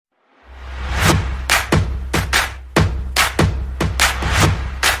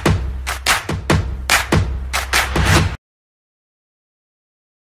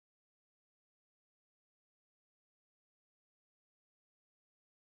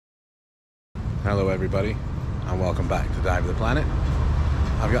Hello everybody, and welcome back to Dive the Planet.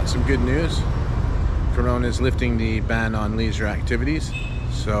 I've got some good news. Coron is lifting the ban on leisure activities,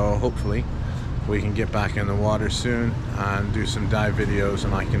 so hopefully we can get back in the water soon and do some dive videos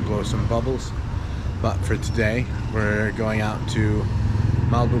and I can blow some bubbles. But for today, we're going out to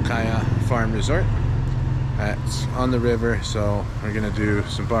Malbukaya Farm Resort. It's on the river, so we're gonna do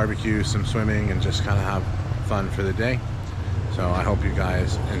some barbecue, some swimming, and just kind of have fun for the day. So I hope you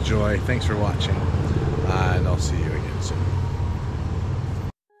guys enjoy. Thanks for watching, and I'll see you again soon.